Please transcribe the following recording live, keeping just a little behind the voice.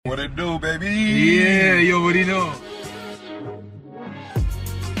What it do, baby? Yeah, you already know.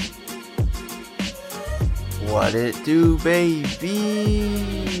 What it do,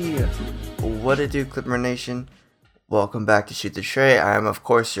 baby? What it do, Clipper Nation? Welcome back to Shoot the Trey. I am, of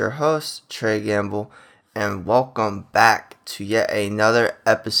course, your host, Trey Gamble, and welcome back to yet another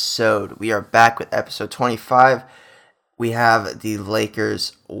episode. We are back with episode 25. We have the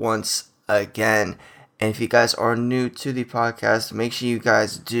Lakers once again. And if you guys are new to the podcast, make sure you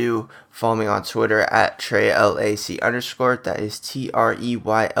guys do follow me on Twitter at TreyLAC_. That is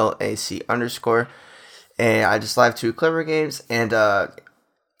TREYLAC_. And I just live tweet Clipper games. And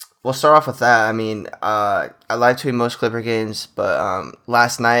we'll start off with that. I mean, I live tweet most Clipper games. But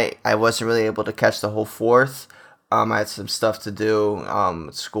last night, I wasn't really able to catch the whole fourth. I had some stuff to do,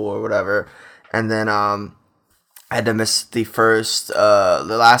 school or whatever. And then I had to miss the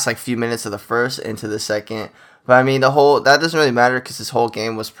last like few minutes of the first into the second. But I mean, that doesn't really matter because this whole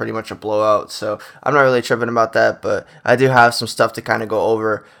game was pretty much a blowout. So I'm not really tripping about that. But I do have some stuff to kind of go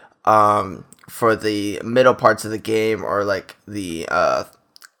over for the middle parts of the game or like the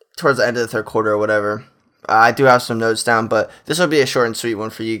towards the end of the third quarter or whatever. I do have some notes down, but this will be a short and sweet one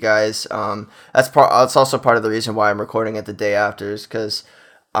for you guys. That's also part of the reason why I'm recording it the day after is because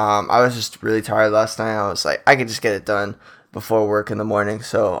I was just really tired last night. I was like, I could just get it done before work in the morning,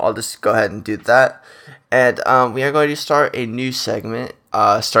 so I'll just go ahead and do that. And we are going to start a new segment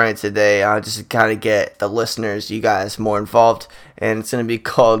starting today, just to kind of get the listeners, you guys, more involved. And it's going to be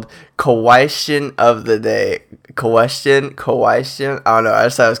called Question of the Day. Question. I don't know. I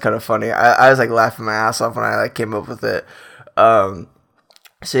just thought it was kind of funny. I was like laughing my ass off when I like came up with it. So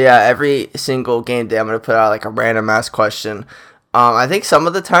yeah, every single game day, I'm going to put out like a random ass question. I think some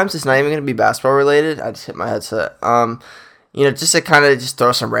of the times it's not even going to be basketball related. I just hit my headset. Just to kind of just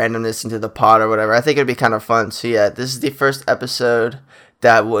throw some randomness into the pod or whatever. I think it'd be kind of fun. So yeah, this is the first episode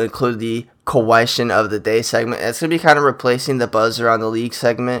that will include the Question of the Day segment. It's going to be kind of replacing the Buzz Around the League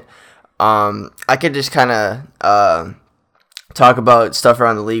segment. I could just kind of talk about stuff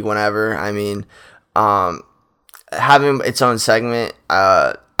around the league whenever. I mean, having its own segment,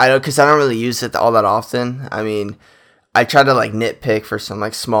 I know because I don't really use it all that often. I mean, I try to like nitpick for some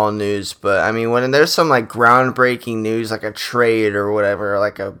like small news, but I mean when there's some like groundbreaking news like a trade or whatever,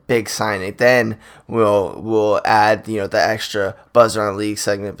 like a big signing, then we'll add the extra Buzz Around the League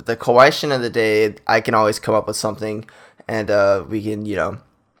segment. But the question of the day, I can always come up with something, and we can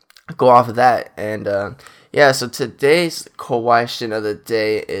go off of that. And so today's question of the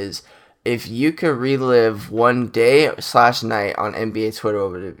day is: if you could relive one day/night on NBA Twitter,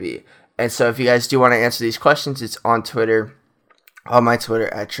 what would it be? And so if you guys do want to answer these questions, it's on Twitter, on my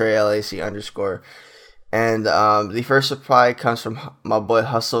Twitter at TreyLAC_. And the first reply comes from my boy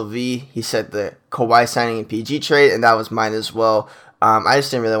Hustle V. He said the Kawhi signing and PG trade, and that was mine as well. I just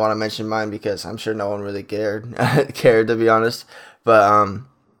didn't really want to mention mine because I'm sure no one really cared, to be honest. But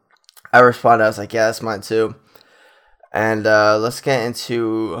I responded, I was like, yeah, that's mine too. And let's get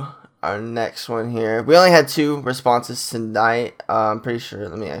into our next one here. We only had 2 responses tonight. I'm pretty sure.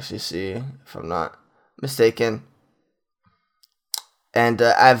 Let me actually see if I'm not mistaken. And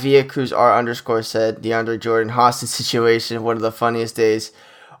at Via Cruz R_ said DeAndre Jordan hostage situation, one of the funniest days,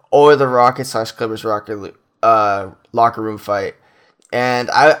 or the Rockets/Clippers locker room fight. And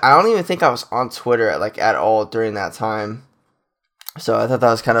I don't even think I was on Twitter at all during that time. So I thought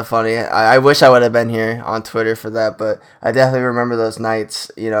that was kind of funny. I wish I would have been here on Twitter for that, but I definitely remember those nights,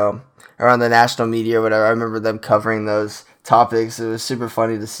 around the national media or whatever. I remember them covering those topics. It was super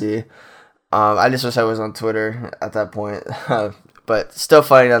funny to see. I just wish I was on Twitter at that point. But still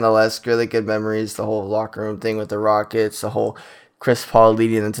funny nonetheless. Really good memories. The whole locker room thing with the Rockets. The whole Chris Paul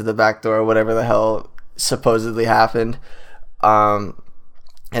leading into the back door. Whatever the hell supposedly happened. And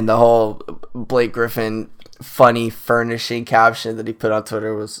the whole Blake Griffin funny furnishing caption that he put on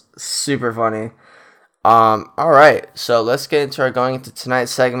Twitter was super funny. Alright. So let's get into our going into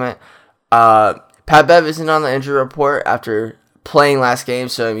tonight's segment. Pat Bev isn't on the injury report after playing last game,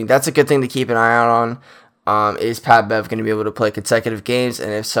 so I mean that's a good thing to keep an eye out on. Is Pat Bev going to be able to play consecutive games,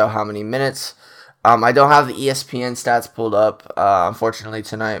 and if so, how many minutes? I don't have the ESPN stats pulled up, unfortunately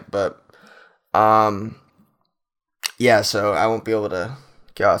tonight, but so I won't be able to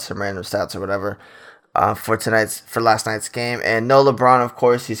get out some random stats or whatever for last night's game. And no LeBron, of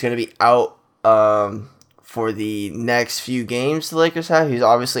course, he's going to be out for the next few games the Lakers have. He's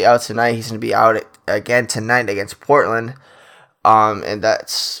obviously out tonight. He's going to be out again tonight against Portland. And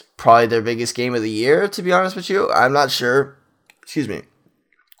that's probably their biggest game of the year, to be honest with you. I'm not sure, if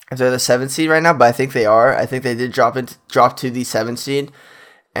they're the 7th seed right now, but I think they are. I think they did drop to the 7th seed.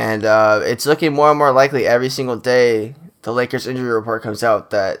 And it's looking more and more likely every single day the Lakers injury report comes out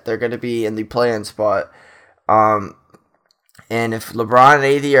that they're going to be in the play-in spot. And if LeBron and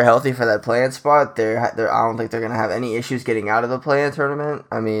AD are healthy for that play-in spot, I don't think they're going to have any issues getting out of the play-in tournament.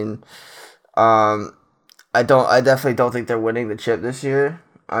 I mean, I definitely don't think they're winning the chip this year.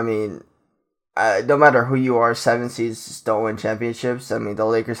 I mean, no matter who you are, 7 seeds just don't win championships. I mean, the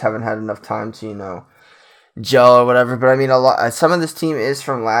Lakers haven't had enough time to, gel or whatever. But I mean, some of this team is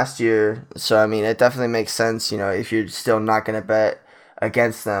from last year, so I mean, it definitely makes sense, if you're still not going to bet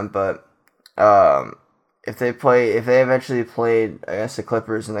against them. But if they eventually played, I guess, the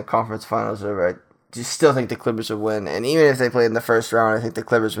Clippers in the conference finals or whatever, I just still think the Clippers would win. And even if they played in the first round, I think the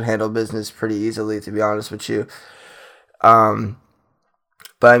Clippers would handle business pretty easily, to be honest with you. But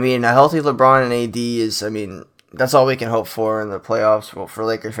I mean, a healthy LeBron and AD is, I mean, that's all we can hope for in the playoffs. Well, for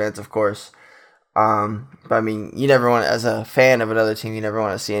Lakers fans, of course. But I mean, you never want, as a fan of another team, you never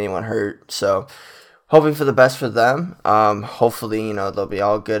want to see anyone hurt. So, hoping for the best for them. Hopefully, they'll be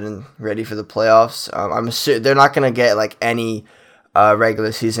all good and ready for the playoffs. I'm assuming they're not gonna get like any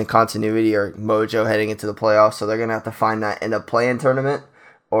regular season continuity or mojo heading into the playoffs. So they're gonna have to find that in a play-in tournament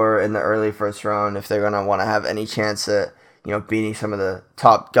or in the early first round if they're gonna want to have any chance at beating some of the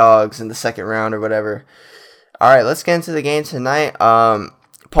top dogs in the second round or whatever. All right, let's get into the game tonight.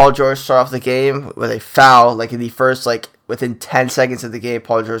 Paul George started off the game with a foul, like in the first, within 10 seconds of the game,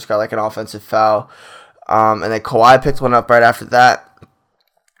 Paul George got like an offensive foul. And then Kawhi picked one up right after that.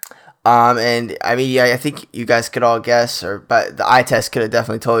 And I mean, I think you guys could all guess, but the eye test could have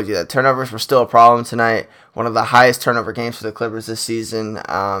definitely told you that turnovers were still a problem tonight. One of the highest turnover games for the Clippers this season.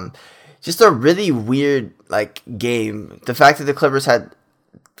 Just a really weird game. The fact that the Clippers had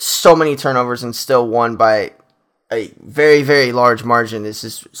so many turnovers and still won by a very, very large margin is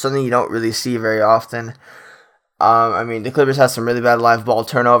just something you don't really see very often. I mean, the Clippers had some really bad live ball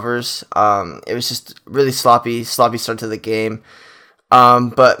turnovers. It was just really sloppy start to the game.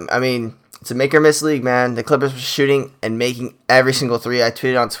 But I mean, it's a make or miss league, man. The Clippers were shooting and making every single three. I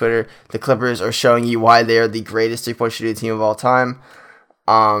tweeted on Twitter, the Clippers are showing you why they are the greatest 3-point shooting team of all time.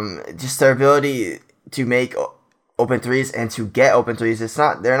 Just their ability to make open threes and to get open threes.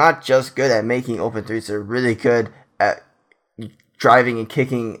 They're not just good at making open threes. They're really good at driving and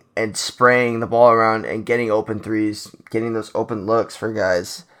kicking and spraying the ball around and getting open threes, getting those open looks for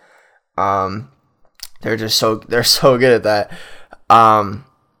guys. They're so good at that. And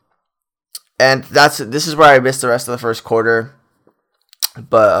this is where I missed the rest of the first quarter.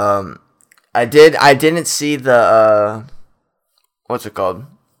 But I didn't see the what's it called?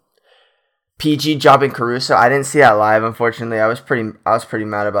 PG dropping Caruso. I didn't see that live, unfortunately. I was pretty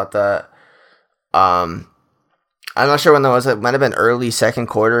mad about that. I'm not sure when that was. It might have been early second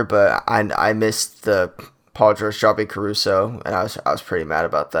quarter, but I missed the Paul George dropping Caruso, and I was pretty mad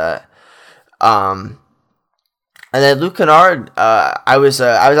about that. And then Luke Kennard, I was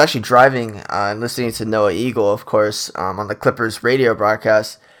actually driving and listening to Noah Eagle, of course, on the Clippers radio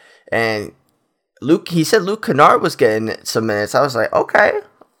broadcast, and he said Luke Kennard was getting some minutes. I was like, okay,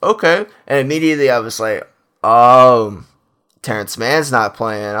 and immediately I was like, oh, Terrence Mann's not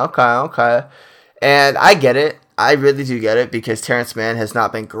playing. Okay, and I get it. I really do get it because Terrence Mann has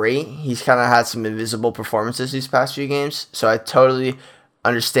not been great. He's kind of had some invisible performances these past few games, so I totally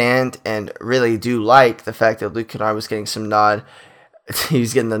understand and really do like the fact that Luke Kennard was getting some nod.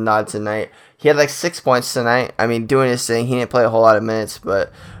 He's getting the nod tonight. He had 6 points tonight. I mean, doing his thing. He didn't play a whole lot of minutes,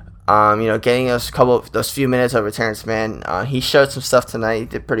 but getting those few minutes over Terrence Mann, he showed some stuff tonight. He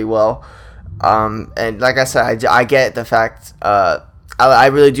did pretty well. And like I said, I get the fact. I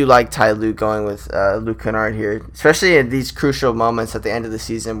really do like Ty Lue going with Luke Kennard here, especially in these crucial moments at the end of the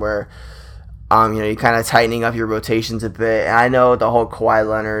season where you're kind of tightening up your rotations a bit. And I know the whole Kawhi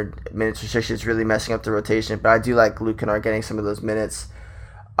Leonard minutes restriction is really messing up the rotation, but I do like Luke Kennard getting some of those minutes.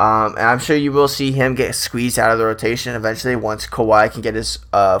 And I'm sure you will see him get squeezed out of the rotation eventually once Kawhi can get his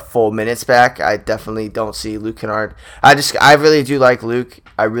full minutes back. I definitely don't see Luke Kennard. I really do like Luke.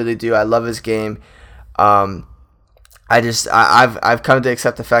 I really do. I love his game. I've come to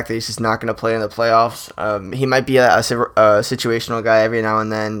accept the fact that he's just not going to play in the playoffs. He might be a situational guy every now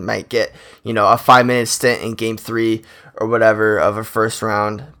and then, might get, a 5-minute stint in game 3 or whatever of a first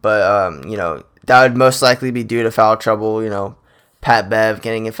round. But, that would most likely be due to foul trouble, Pat Bev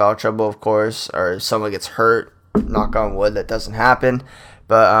getting in foul trouble, of course, or if someone gets hurt, knock on wood, that doesn't happen.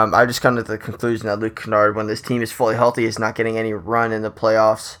 But I just come to the conclusion that Luke Kennard, when this team is fully healthy, is not getting any run in the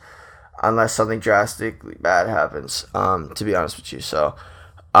playoffs. Unless something drastically bad happens, to be honest with you. So,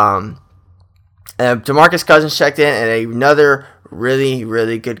 and DeMarcus Cousins checked in, and another really,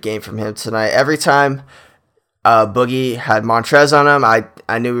 really good game from him tonight. Every time Boogie had Montrez on him.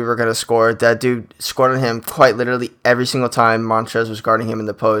 I knew we were going to score. That dude scored on him quite literally every single time Montrez was guarding him in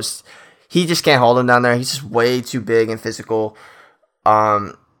the post. He just can't hold him down there. He's just way too big and physical.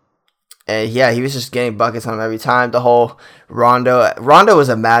 And yeah, he was just getting buckets on him every time. The whole Rondo was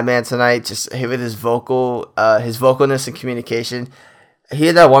a madman tonight, just with his vocalness and communication. He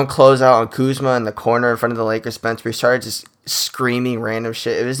had that one closeout on Kuzma in the corner in front of the Lakers bench where he started just screaming random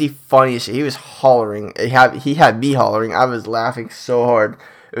shit. It was the funniest shit. He was hollering. He had me hollering. I was laughing so hard.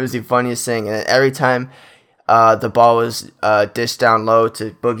 It was the funniest thing. And then every time the ball was dished down low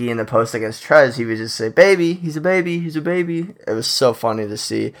to Boogie in the post against Trez, he would just say, "Baby, he's a baby, he's a baby." It was so funny to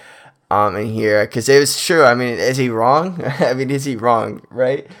see and hear, because it was true. I mean, is he wrong? I mean, is he wrong,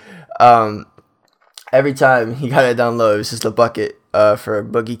 right? Every time he got it down low, it was just a bucket for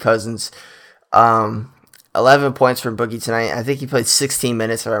Boogie Cousins. 11 points for Boogie tonight. I think he played 16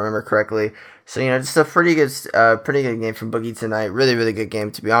 minutes, if I remember correctly. So, just a pretty good game from Boogie tonight. Really, really good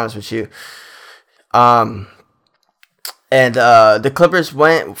game, to be honest with you. And the Clippers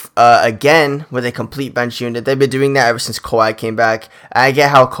went again with a complete bench unit. They've been doing that ever since Kawhi came back. I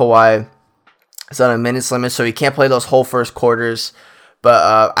get how Kawhi is on a minutes limit, so he can't play those whole first quarters.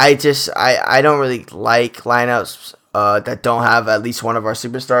 But I don't really like lineups that don't have at least one of our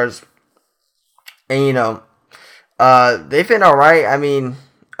superstars. And they've been all right. I mean,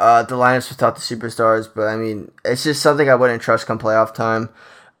 the lineups without the superstars, but I mean, it's just something I wouldn't trust come playoff time.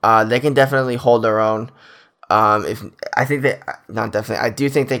 They can definitely hold their own. I do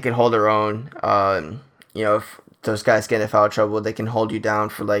think they can hold their own. If those guys get in foul trouble, they can hold you down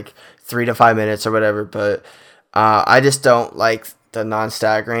for like 3 to 5 minutes or whatever. But I just don't like the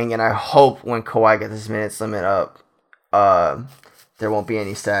non-staggering, and I hope when Kawhi gets his minutes limit up, there won't be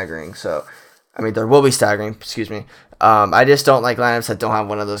any staggering. So, I mean, there will be staggering. Excuse me. I just don't like lineups that don't have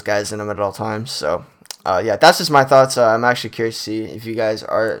one of those guys in them at all times. So. That's just my thoughts. I'm actually curious to see if you guys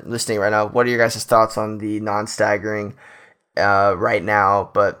are listening right now. What are your guys' thoughts on the non-staggering right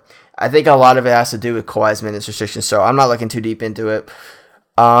now? But I think a lot of it has to do with Kawhi's minutes restriction, so I'm not looking too deep into it.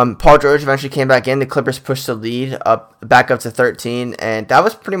 Paul George eventually came back in. The Clippers pushed the lead back up to 13, and that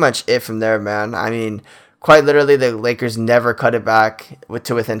was pretty much it from there, man. I mean, quite literally, the Lakers never cut it back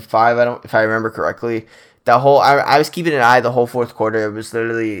to within 5. If I remember correctly. I was keeping an eye the whole fourth quarter. It was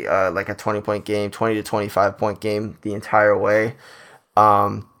literally like a 20-point game, 20 to 25-point game the entire way.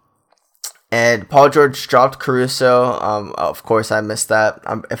 And Paul George dropped Caruso. Of course, I missed that.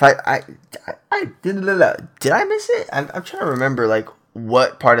 Did I miss it? I'm trying to remember like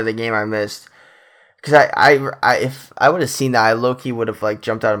what part of the game I missed. Because if I would have seen that, I low-key would have like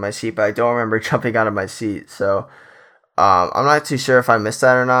jumped out of my seat, but I don't remember jumping out of my seat. So I'm not too sure if I missed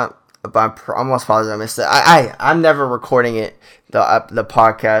that or not. But I'm almost positive I missed it. I'm never recording the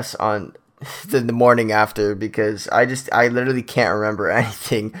podcast on the morning after, because I literally can't remember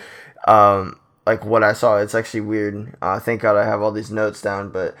anything like what I saw. It's actually weird. Thank God I have all these notes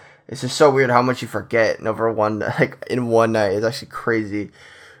down, but it's just so weird how much you forget in one night. It's actually crazy.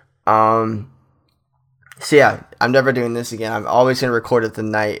 So yeah, I'm never doing this again. I'm always gonna record it the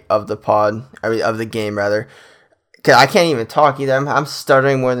night of the of the game rather. Cause I can't even talk either. I'm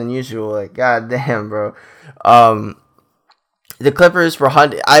stuttering more than usual. Like, god damn, bro. The Clippers were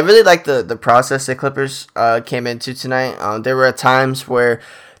hunting. I really like the process the Clippers came into tonight. There were times where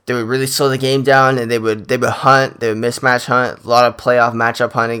they would really slow the game down, and they would hunt. They would mismatch hunt. A lot of playoff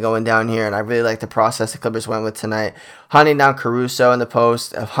matchup hunting going down here, and I really like the process the Clippers went with tonight. Hunting down Caruso in the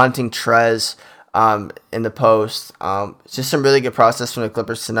post, hunting Trez in the post. Just some really good process from the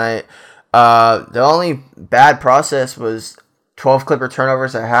Clippers tonight. The only bad process was 12 Clipper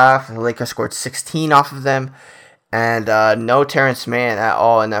turnovers at half. The Lakers scored 16 off of them. And no Terrence Mann at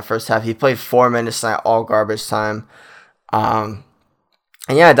all in that first half. He played 4 minutes tonight, all garbage time. And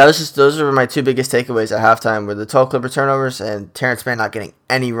yeah, those are my two biggest takeaways at halftime, were the 12 Clipper turnovers and Terrence Mann not getting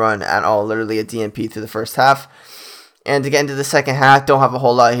any run at all. Literally a DNP through the first half. And to get into the second half, don't have a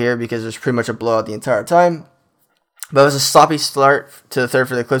whole lot here because there's pretty much a blowout the entire time. But it was a sloppy start to the third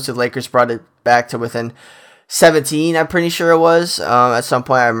for the Clips. The Lakers brought it back to within 17, I'm pretty sure it was. At some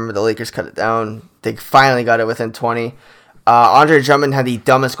point, I remember the Lakers cut it down. They finally got it within 20. Andre Drummond had the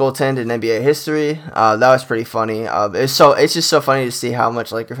dumbest goaltend in NBA history. That was pretty funny. It's just so funny to see how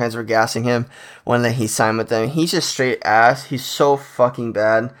much Laker fans were gassing him when he signed with them. He's just straight ass. He's so fucking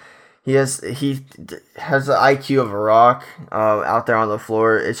bad. He has the IQ of a rock out there on the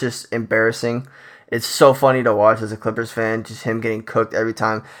floor. It's just embarrassing. It's so funny to watch as a Clippers fan, just him getting cooked every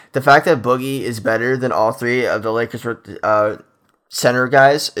time. The fact that Boogie is better than all three of the Lakers center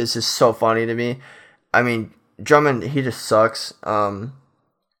guys is just so funny to me. I mean, Drummond, he just sucks.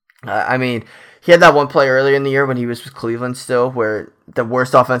 I mean, he had that one play earlier in the year when he was with Cleveland still, where the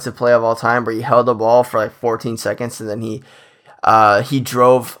worst offensive play of all time, where he held the ball for like 14 seconds and then he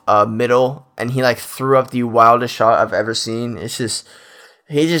drove middle and he like threw up the wildest shot I've ever seen. It's just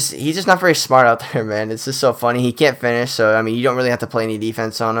he's just not very smart out there, man. It's just so funny. He can't finish, so I mean, you don't really have to play any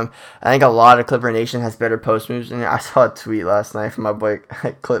defense on him. I think a lot of Clipper Nation has better post moves. And I saw a tweet last night from my boy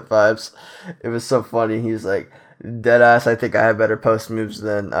Clip Vibes. It was so funny. He was like, "Dead ass, I think I have better post moves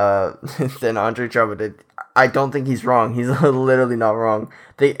than than Andre Drummond." I don't think he's wrong. He's literally not wrong.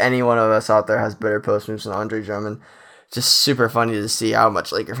 I think any one of us out there has better post moves than Andre Drummond. Just super funny to see how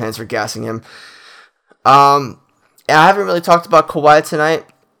much Laker fans were gassing him. And I haven't really talked about Kawhi tonight,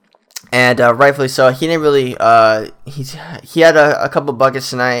 and rightfully so. He didn't really. He had a couple buckets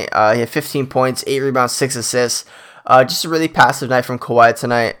tonight. He had 15 points, 8 rebounds, 6 assists. Just a really passive night from Kawhi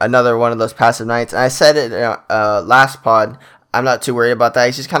tonight. Another one of those passive nights. And I said it last pod. I'm not too worried about that.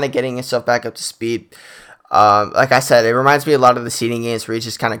 He's just kind of getting himself back up to speed. Like I said, it reminds me a lot of the seeding games where he's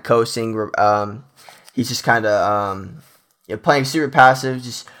just kind of coasting. He's just kind of playing super passive,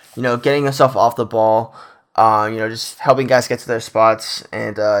 just getting himself off the ball. Just helping guys get to their spots,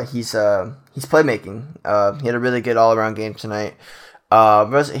 and he's playmaking. He had a really good all around game tonight.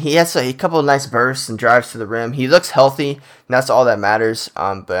 He has a couple of nice bursts and drives to the rim. He looks healthy, and that's all that matters.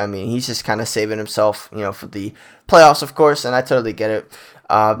 But I mean, he's just kind of saving himself, for the playoffs, of course, and I totally get it.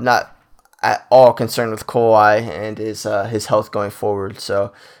 Not at all concerned with Kawhi and his health going forward.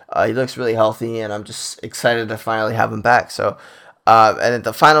 So he looks really healthy, and I'm just excited to finally have him back. So, and then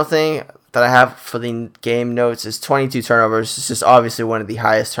the final thing that I have for the game notes is 22 turnovers. It's just obviously one of the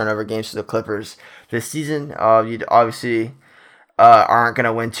highest turnover games for the Clippers this season. You obviously aren't going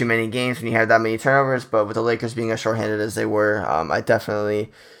to win too many games when you have that many turnovers, but with the Lakers being as shorthanded as they were, I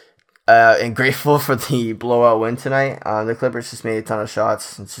definitely am grateful for the blowout win tonight. The Clippers just made a ton of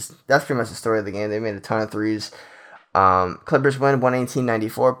shots. That's pretty much the story of the game. They made a ton of threes. Clippers win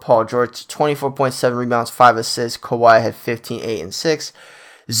 118-94. Paul George, 24.7 rebounds, 5 assists. Kawhi had 15, 8, and 6.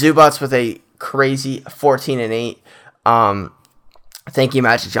 Zubats with a crazy 14 and 8. Thank you,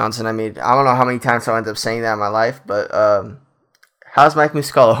 Magic Johnson. I mean, I don't know how many times I'll end up saying that in my life, but how's Mike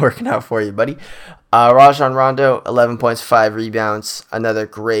Muscala working out for you, buddy? Rajon Rondo, 11 points, 5 rebounds. Another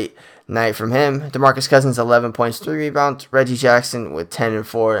great night from him. DeMarcus Cousins, 11 points, 3 rebounds. Reggie Jackson with 10 and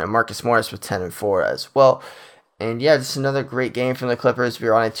 4, and Marcus Morris with 10 and 4 as well. And yeah, just another great game from the Clippers.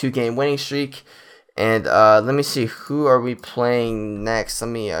 We're on a 2-game winning streak. And let me see, who are we playing next? Let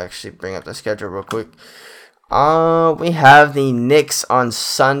me actually bring up the schedule real quick. We have the Knicks on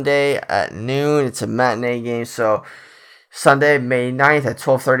Sunday at noon. It's a matinee game, so Sunday, May 9th at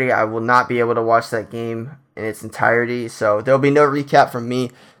 12:30. I will not be able to watch that game in its entirety, so there will be no recap from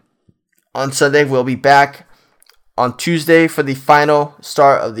me on Sunday. We'll be back on Tuesday for the final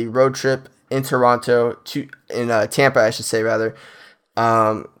start of the road trip in Tampa, I should say, rather.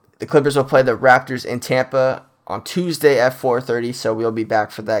 The Clippers will play the Raptors in Tampa on Tuesday at 4:30, so we'll be back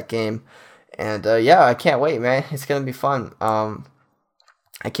for that game. And yeah, I can't wait, man. It's gonna be fun.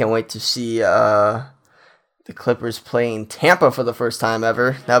 I can't wait to see the Clippers playing Tampa for the first time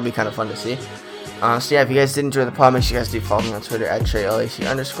ever. That'll be kind of fun to see. So yeah, if you guys did enjoy the pod, make sure you guys do follow me on Twitter at TreyLAC_.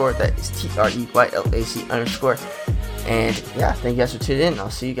 That is TREYLAC_. And yeah, thank you guys for tuning in. I'll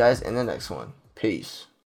see you guys in the next one. Peace.